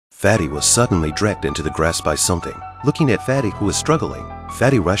Fatty was suddenly dragged into the grass by something. Looking at Fatty, who was struggling,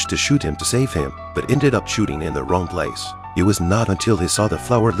 Fatty rushed to shoot him to save him, but ended up shooting in the wrong place. It was not until he saw the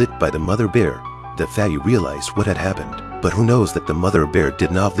flower lit by the mother bear that Fatty realized what had happened. But who knows that the mother bear did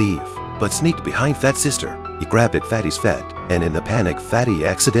not leave, but sneaked behind Fat's sister. He grabbed at Fatty's fat, and in the panic, Fatty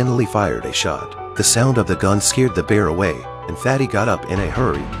accidentally fired a shot. The sound of the gun scared the bear away, and Fatty got up in a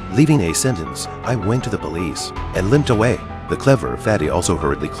hurry, leaving a sentence, "I went to the police," and limped away. The clever Fatty also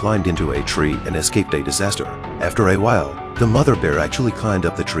hurriedly climbed into a tree and escaped a disaster. After a while, the mother bear actually climbed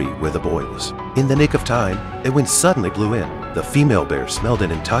up the tree where the boy was. In the nick of time, a wind suddenly blew in. The female bear smelled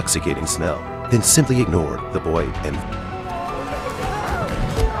an intoxicating smell, then simply ignored the boy and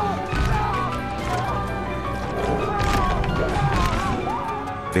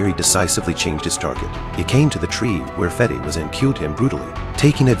very decisively changed its target. It came to the tree where Fatty was and killed him brutally,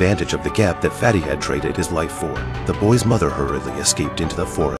 taking advantage of the gap that Fatty had traded his life for. The boy's mother hurriedly escaped into the forest.